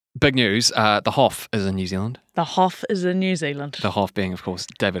Big news, the Hoff is in New Zealand. The Hoff is in New Zealand. The Hoff being, of course,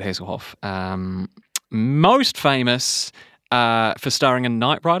 David Hasselhoff. Most famous for starring in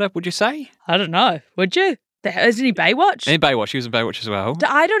Knight Rider, would you say? I don't know. Would you? Isn't he Baywatch? In Baywatch. He was in Baywatch as well.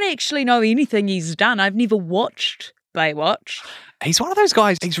 I don't actually know anything he's done. I've never watched Baywatch. He's one of those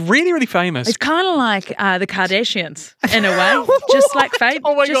guys. He's really, really famous. It's kind of like the Kardashians in a way. Just like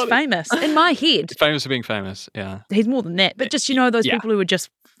Oh my God. famous. In my head. Famous for being famous, yeah. He's more than that. But just, those people who are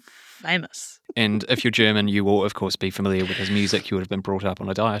just famous. And if you're German, you will, of course, be familiar with his music. You would have been brought up on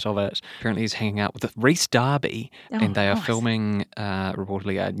a diet of it. Apparently, he's hanging out with Rhys Darby, and they are filming,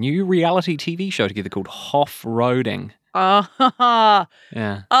 reportedly, a new reality TV show together called Hoff-Roading. Oh,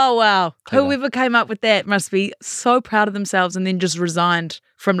 yeah. Oh, wow. Clever. Whoever came up with that must be so proud of themselves and then just resigned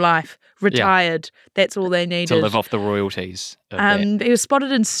from life, retired. Yeah. That's all they needed. To live off the royalties. He was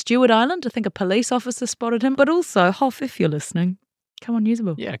spotted in Stewart Island. I think a police officer spotted him. But also, Hoff, if you're listening, come on,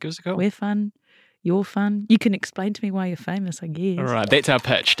 Usable. Yeah, give us a call. We're fun. You're fun. You can explain to me why you're famous, I guess. All right, that's our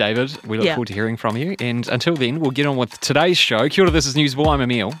pitch, David. We look forward to hearing from you. And until then, we'll get on with today's show. Kia ora, this is Newsable. I'm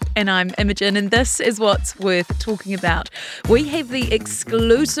Emil. And I'm Imogen, and this is what's worth talking about. We have the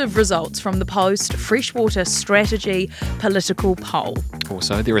exclusive results from the Post Freshwater Strategy political poll.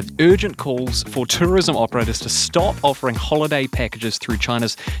 Also, there are urgent calls for tourism operators to stop offering holiday packages through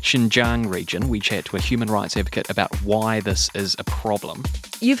China's Xinjiang region. We chat to a human rights advocate about why this is a problem.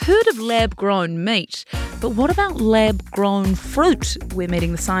 You've heard of lab-grown meat, but what about lab-grown fruit? We're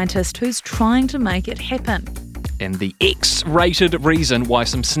meeting the scientist who's trying to make it happen. And the X-rated reason why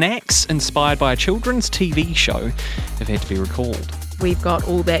some snacks inspired by a children's TV show have had to be recalled. We've got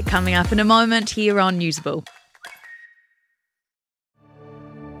all that coming up in a moment here on Newsable.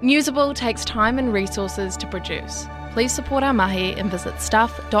 Newsable takes time and resources to produce. Please support our mahi and visit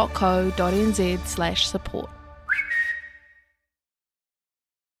stuff.co.nz/support.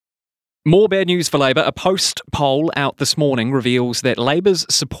 More bad news for Labour. A Post poll out this morning reveals that Labour's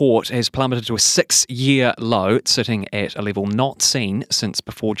support has plummeted to a 6-year low, sitting at a level not seen since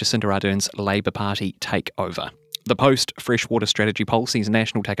before Jacinda Ardern's Labour Party takeover. The Post Freshwater Strategy poll sees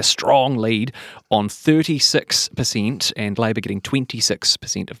National take a strong lead on 36% and Labour getting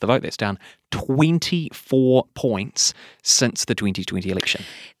 26% of the vote. That's down 24 points since the 2020 election.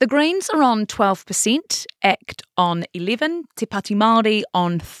 The Greens are on 12%, ACT on 11%, Te Pāti Māori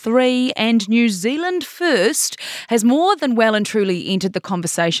on 3%, and New Zealand First has more than well and truly entered the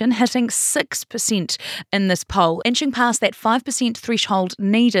conversation, hitting 6% in this poll, inching past that 5% threshold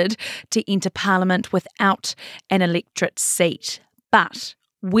needed to enter Parliament without an electorate seat. But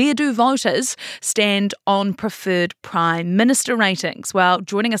where do voters stand on preferred Prime Minister ratings? Well,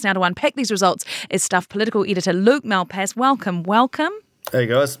 joining us now to unpack these results is Stuff political editor Luke Malpass. Welcome. Hey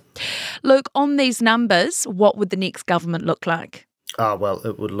guys. Luke, on these numbers, what would the next government look like? Well,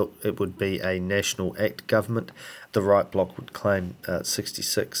 it would be a National ACT government. The right bloc would claim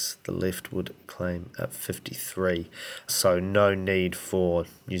 66, the left would claim 53. So no need for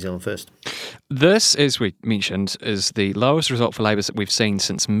New Zealand First. This, as we mentioned, is the lowest result for Labour that we've seen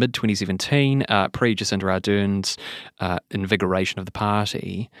since mid-2017, pre-Jacinda Ardern's invigoration of the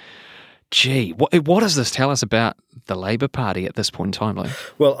party. Gee, what does this tell us about the Labour Party at this point in time,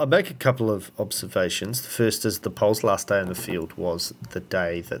 Luke? Well, I'll make a couple of observations. The first is the poll's last day in the field was the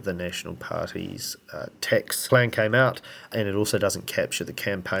day that the National Party's tax plan came out, and it also doesn't capture the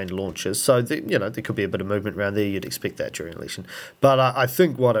campaign launches. So, there could be a bit of movement around there. You'd expect that during an election. But I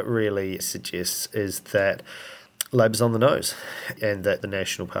think what it really suggests is that Labour's on the nose, and that the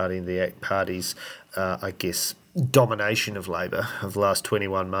National Party and the ACT parties, domination of Labour of the last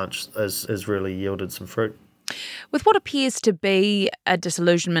 21 months has really yielded some fruit. With what appears to be a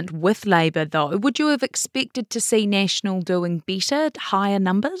disillusionment with Labour, though, would you have expected to see National doing better, higher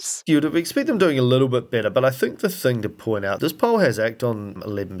numbers? You'd have expected them doing a little bit better, but I think the thing to point out, this poll has ACT on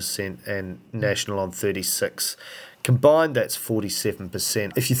 11% and National on 36%. Combined, that's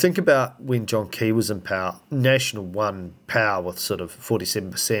 47%. If you think about when John Key was in power, National won power with sort of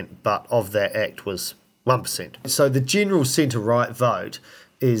 47%, but of that ACT was 1%. So the general centre-right vote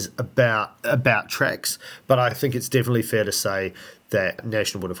is about tracks, but I think it's definitely fair to say that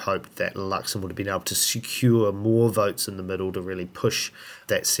National would have hoped that Luxon would have been able to secure more votes in the middle to really push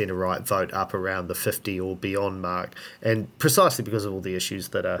that centre-right vote up around the 50 or beyond mark, and precisely because of all the issues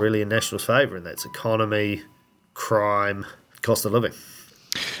that are really in National's favour, and that's economy, crime, cost of living.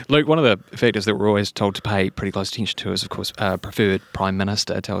 Luke, one of the factors that we're always told to pay pretty close attention to is, of course, preferred Prime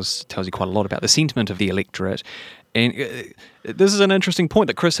Minister. Tells you quite a lot about the sentiment of the electorate. And this is an interesting point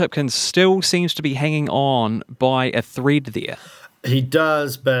that Chris Hipkins still seems to be hanging on by a thread there. He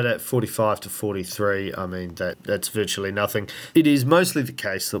does, but at 45 to 43, I mean, that's virtually nothing. It is mostly the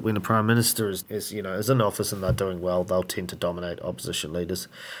case that when a Prime Minister is in office and they're doing well, they'll tend to dominate opposition leaders,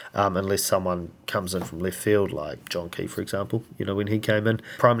 unless someone comes in from left field, like John Key, for example. When he came in,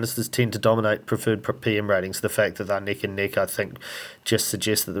 Prime Ministers tend to dominate preferred PM ratings. The fact that they're neck and neck, I think, just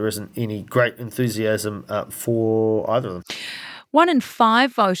suggests that there isn't any great enthusiasm for either of them. 1 in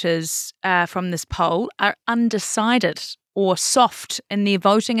 5 voters from this poll are undecided or soft in their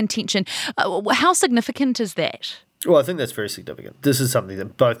voting intention. How significant is that? Well, I think that's very significant. This is something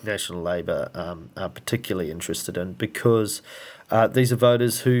that both National Labour are particularly interested in because these are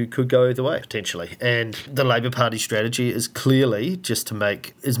voters who could go either way, potentially. And the Labour Party strategy is clearly just to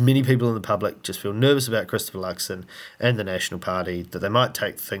make as many people in the public just feel nervous about Christopher Luxon and the National Party, that they might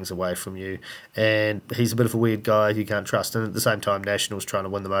take things away from you. And he's a bit of a weird guy who you can't trust. And at the same time, National's trying to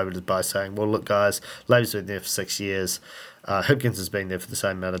win them over by saying, well, look, guys, Labour's been there for 6 years. Hipkins has been there for the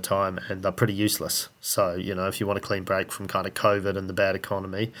same amount of time and they're pretty useless. So, if you want a clean break from kind of COVID and the bad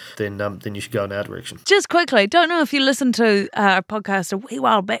economy, then you should go in our direction. Just quickly, don't know if you listened to our podcast a wee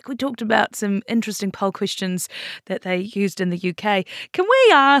while back. We talked about some interesting poll questions that they used in the UK. Can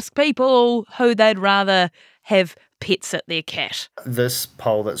we ask people who they'd rather have pets at their cat? This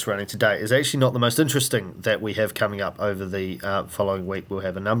poll that's running today is actually not the most interesting that we have coming up over the following week. We'll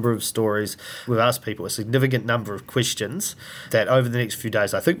have a number of stories. We've asked people a significant number of questions that over the next few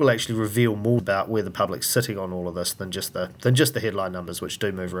days I think will actually reveal more about where the public's sitting on all of this than just the headline numbers, which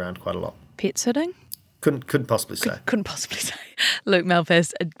do move around quite a lot. Pet sitting? Couldn't possibly say. Couldn't possibly say. Luke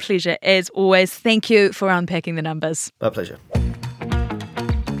Malpass, a pleasure as always. Thank you for unpacking the numbers. My pleasure.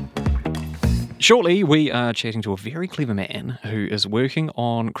 Shortly, we are chatting to a very clever man who is working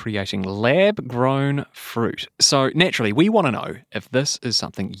on creating lab-grown fruit. So naturally, we want to know if this is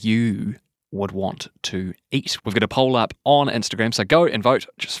something you would want to eat. We've got a poll up on Instagram, so go and vote.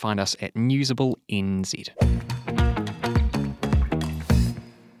 Just find us at NewsableNZ.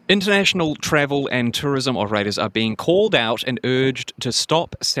 International travel and tourism operators are being called out and urged to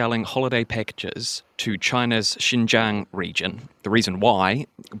stop selling holiday packages to China's Xinjiang region. The reason why,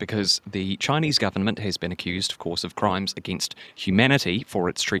 because the Chinese government has been accused, of course, of crimes against humanity for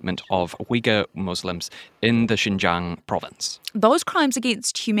its treatment of Uyghur Muslims in the Xinjiang province. Those crimes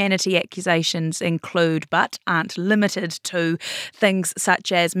against humanity accusations include, but aren't limited to, things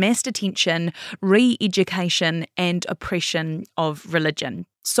such as mass detention, re-education and oppression of religion.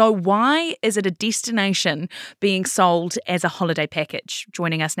 So why is it a destination being sold as a holiday package?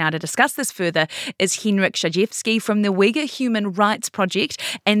 Joining us now to discuss this further is Henryk Szajewski from the Uyghur Human Rights Project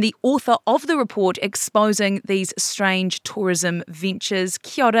and the author of the report exposing these strange tourism ventures.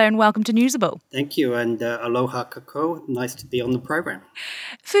 Kia ora and welcome to Newsable. Thank you, and aloha kako. Nice to be on the program.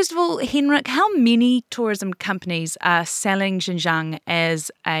 First of all, Henryk, how many tourism companies are selling Xinjiang as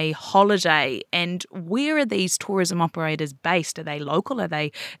a holiday, and where are these tourism operators based? Are they local? Are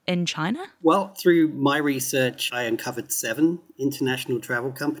they in China? Well, through my research, I uncovered 7 international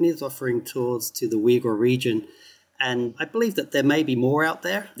travel companies offering tours to the Uyghur region. And I believe that there may be more out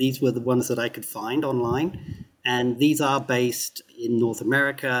there. These were the ones that I could find online. And these are based in North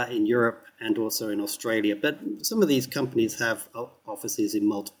America, in Europe, and also in Australia. But some of these companies have offices in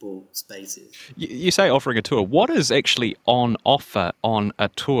multiple spaces. You say offering a tour. What is actually on offer on a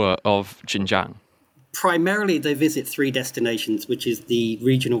tour of Xinjiang? Primarily, they visit 3 destinations, which is the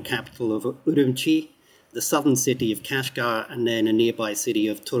regional capital of Urumqi, the southern city of Kashgar, and then a nearby city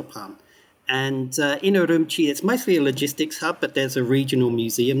of Turpan. And in Urumqi, it's mostly a logistics hub, but there's a regional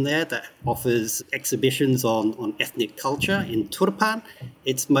museum there that offers exhibitions on ethnic culture. In Turpan,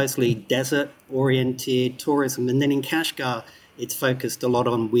 it's mostly desert-oriented tourism. And then in Kashgar, it's focused a lot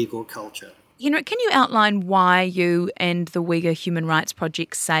on Uyghur culture. Henryk, can you outline why you and the Uyghur Human Rights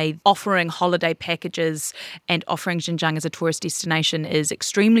Project say offering holiday packages and offering Xinjiang as a tourist destination is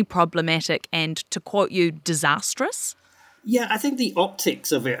extremely problematic and, to quote you, disastrous? Yeah, I think the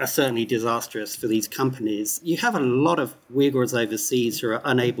optics of it are certainly disastrous for these companies. You have a lot of Uyghurs overseas who are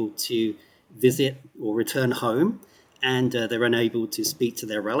unable to visit or return home, and they're unable to speak to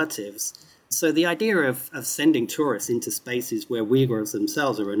their relatives. So the idea of sending tourists into spaces where Uyghurs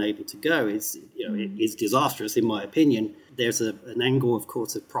themselves are unable to go is disastrous, in my opinion. There's an angle, of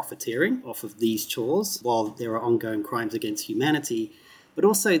course, of profiteering off of these tours while there are ongoing crimes against humanity, but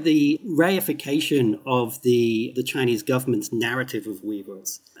also the reification of the Chinese government's narrative of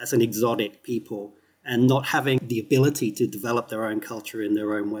Uyghurs as an exotic people and not having the ability to develop their own culture in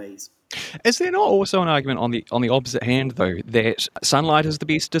their own ways. Is there not also an argument on the opposite hand, though, that sunlight is the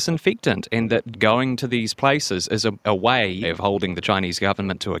best disinfectant and that going to these places is a way of holding the Chinese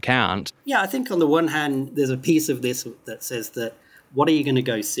government to account? Yeah, I think on the one hand, there's a piece of this that says that what are you going to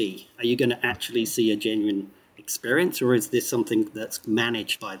go see? Are you going to actually see a genuine experience, or is this something that's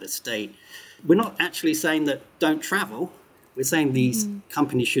managed by the state? We're not actually saying that don't travel. We're saying these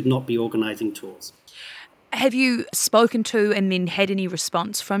companies should not be organising tours. Have you spoken to and then had any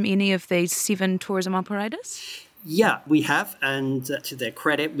response from any of these 7 tourism operators? Yeah, we have. And to their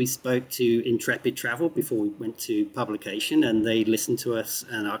credit, we spoke to Intrepid Travel before we went to publication, and they listened to us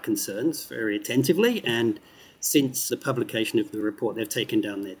and our concerns very attentively. And since the publication of the report, they've taken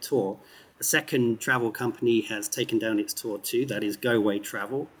down their tour. A second travel company has taken down its tour too, that is Go Away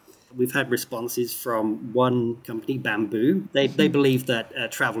Travel. We've had responses from one company, Bamboo. They believe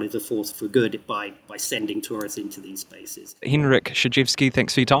that travel is a force for good by sending tourists into these spaces. Henrik Szajewski,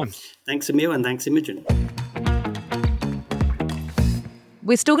 thanks for your time. Thanks, Emil, and thanks, Imogen.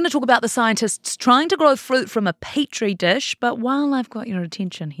 We're still going to talk about the scientists trying to grow fruit from a petri dish, but while I've got your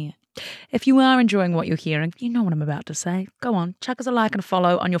attention here, if you are enjoying what you're hearing, you know what I'm about to say. Go on, chuck us a like and a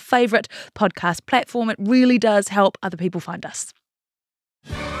follow on your favourite podcast platform. It really does help other people find us.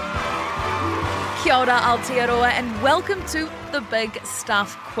 Kia ora, Aotearoa, and welcome to the Big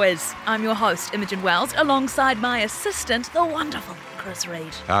Stuff Quiz. I'm your host, Imogen Wells, alongside my assistant, the wonderful Chris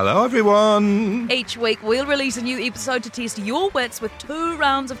Reid. Hello, everyone. Each week, we'll release a new episode to test your wits with 2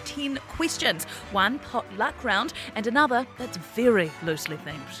 rounds of 10 questions. One potluck round and another that's very loosely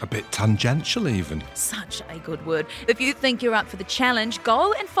themed. A bit tangential, even. Such a good word. If you think you're up for the challenge,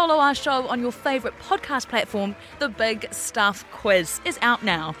 go and follow our show on your favourite podcast platform. The Big Stuff Quiz is out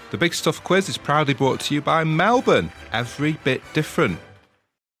now. The Big Stuff Quiz is proudly brought to you by Melbourne. Every bit different.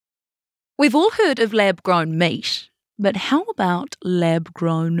 We've all heard of lab-grown meat, but how about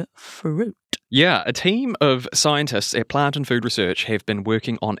lab-grown fruit? Yeah, a team of scientists at Plant and Food Research have been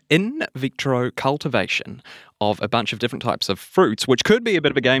working on in vitro cultivation of a bunch of different types of fruits, which could be a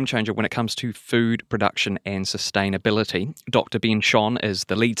bit of a game changer when it comes to food production and sustainability. Dr. Ben Shon is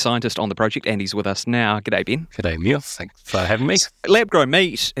the lead scientist on the project, and he's with us now. G'day, Ben. G'day, Emil. Thanks for having me. Lab-grown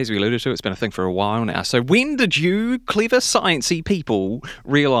meat, as we alluded to, it's been a thing for a while now. So when did you clever sciencey people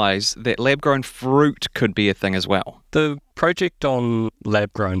realise that lab-grown fruit could be a thing as well? The project on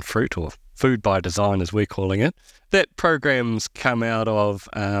lab-grown fruit, or food by design as we're calling it, that program's come out of,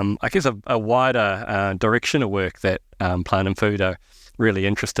 a wider direction of work that Plant and Food are really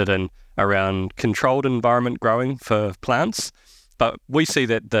interested in around controlled environment growing for plants. But we see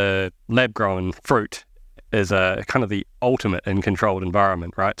that the lab-grown fruit is a kind of the ultimate in controlled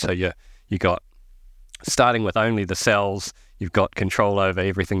environment, right? So you got, starting with only the cells, you've got control over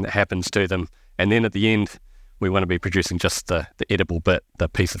everything that happens to them. And then at the end, we want to be producing just the edible bit, the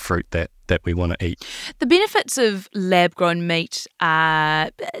piece of fruit that we want to eat. The benefits of lab-grown meat are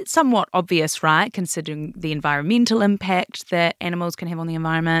somewhat obvious, right, considering the environmental impact that animals can have on the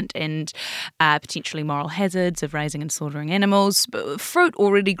environment and potentially moral hazards of raising and slaughtering animals. But fruit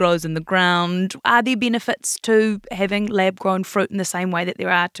already grows in the ground. Are there benefits to having lab-grown fruit in the same way that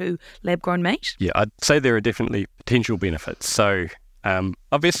there are to lab-grown meat? Yeah, I'd say there are definitely potential benefits. So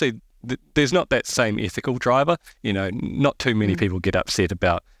obviously, there's not that same ethical driver. You know, not too many people get upset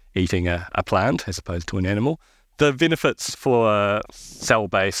about eating a plant as opposed to an animal. The benefits for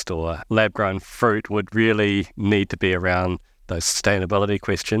cell-based or lab-grown fruit would really need to be around those sustainability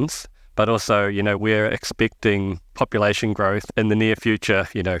questions. But also, you know, we're expecting population growth in the near future.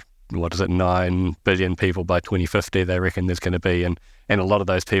 You know, 9 billion people by 2050 they reckon there's going to be. And a lot of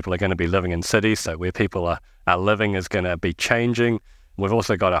those people are going to be living in cities. So where people are living is going to be changing. We've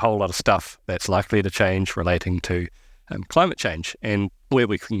also got a whole lot of stuff that's likely to change relating to climate change, and where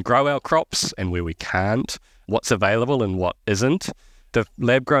we can grow our crops and where we can't, what's available and what isn't. The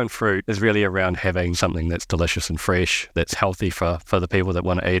lab-grown fruit is really around having something that's delicious and fresh, that's healthy for the people that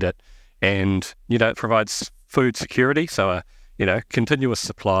want to eat it. And, you know, it provides food security, so continuous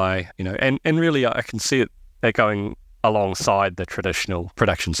supply, and really I can see it going alongside the traditional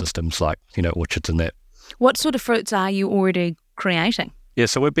production systems like, orchards and that. What sort of fruits are you already creating? Yeah,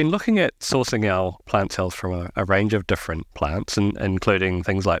 so we've been looking at sourcing our plant cells from a range of different plants, and including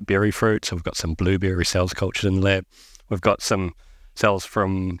things like berry fruit. So we've got some blueberry cells cultured in the lab. We've got some cells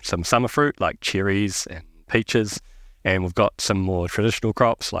from some summer fruit like cherries and peaches, and we've got some more traditional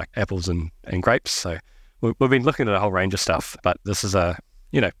crops like apples and grapes. So we've been looking at a whole range of stuff, but this is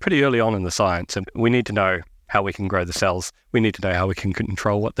pretty early on in the science, and we need to know how we can grow the cells. We need to know how we can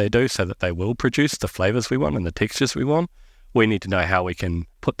control what they do so that they will produce the flavors we want and the textures we want. We need to know how we can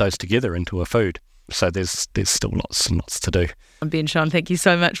put those together into a food. So there's still lots and lots to do. Ben Shon, thank you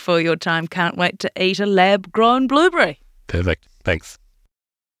so much for your time. Can't wait to eat a lab-grown blueberry. Perfect. Thanks.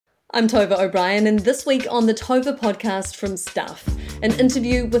 I'm Tova O'Brien, and this week on the Tova podcast from Stuff, an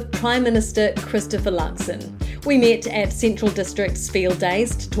interview with Prime Minister Christopher Luxon. We met at Central District's field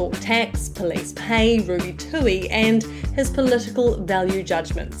days to talk tax, police pay, Ruby Tui, and his political value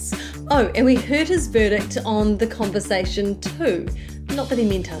judgments. Oh, and we heard his verdict on the conversation too. Not that he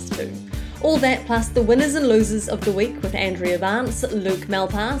meant us to. All that plus the winners and losers of the week with Andrea Vance, Luke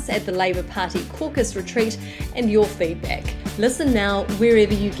Malpass at the Labour Party caucus retreat, and your feedback. Listen now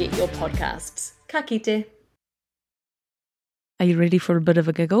wherever you get your podcasts. Ka kite. Are you ready for a bit of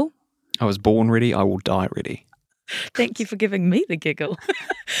a giggle? I was born ready, I will die ready. Thank you for giving me the giggle.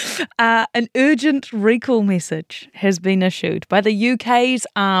 An urgent recall message has been issued by the UK's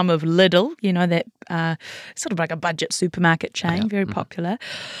arm of Lidl, you know, that sort of like a budget supermarket chain, very popular.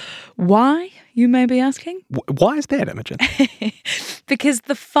 Why, you may be asking? Why is that, Imogen? Because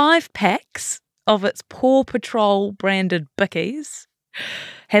the 5 packs of its Paw Patrol branded bickies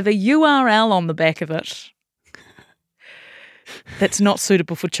have a URL on the back of it that's not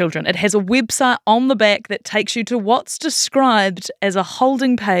suitable for children. It has a website on the back that takes you to what's described as a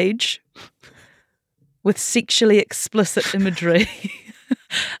holding page with sexually explicit imagery,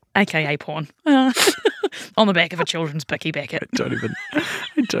 aka porn, on the back of a children's bicky packet. I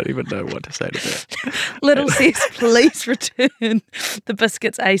don't even know what to say to that. Lidl says please return the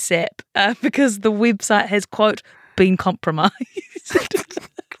biscuits ASAP because the website has, quote, been compromised.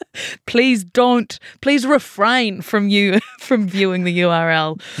 Please refrain from viewing the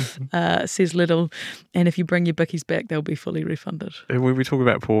URL, says Lidl. And if you bring your bickies back, they'll be fully refunded. When we talk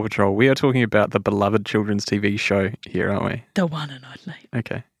about Paw Patrol, we are talking about the beloved children's TV show here, aren't we? The one and only.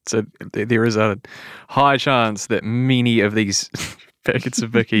 Okay. So there is a high chance that many of these packets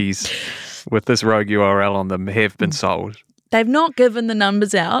of bickies with this rogue URL on them have been sold. They've not given the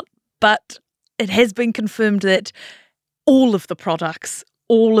numbers out, but it has been confirmed that all of the products,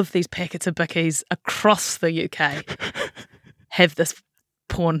 all of these packets of bickies across the UK have this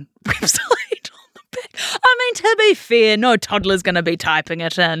porn website on the back. I mean, to be fair, no toddler's going to be typing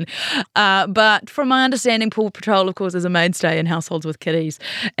it in. But from my understanding, Paw Patrol, of course, is a mainstay in households with kiddies.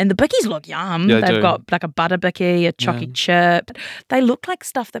 And the bickies look yum. Yeah, they've got like a butter bicky, a chocky chip. They look like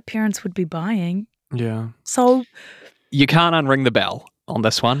stuff that parents would be buying. Yeah. So you can't unring the bell on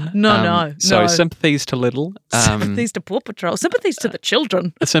this one. No. So sympathies to Lidl. Sympathies to Paw Patrol. Sympathies to the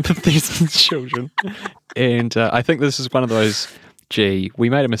children. Sympathies to the children. And I think this is one of those, gee, we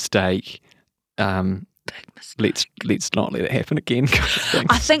made a mistake. Let's not let it happen again.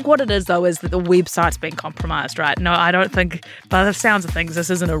 I think what it is, though, is that the website's been compromised, right? No, I don't think, by the sounds of things, this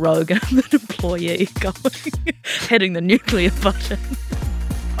isn't a rogue employee hitting the nuclear button.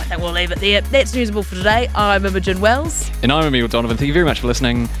 I think we'll leave it there. That's Newsable for today. I'm Imogen Wells. And I'm Emil Donovan. Thank you very much for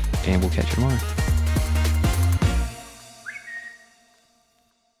listening, and we'll catch you tomorrow.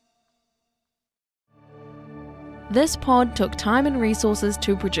 This pod took time and resources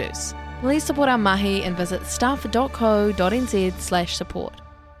to produce. Please support our mahi and visit stuff.co.nz/support.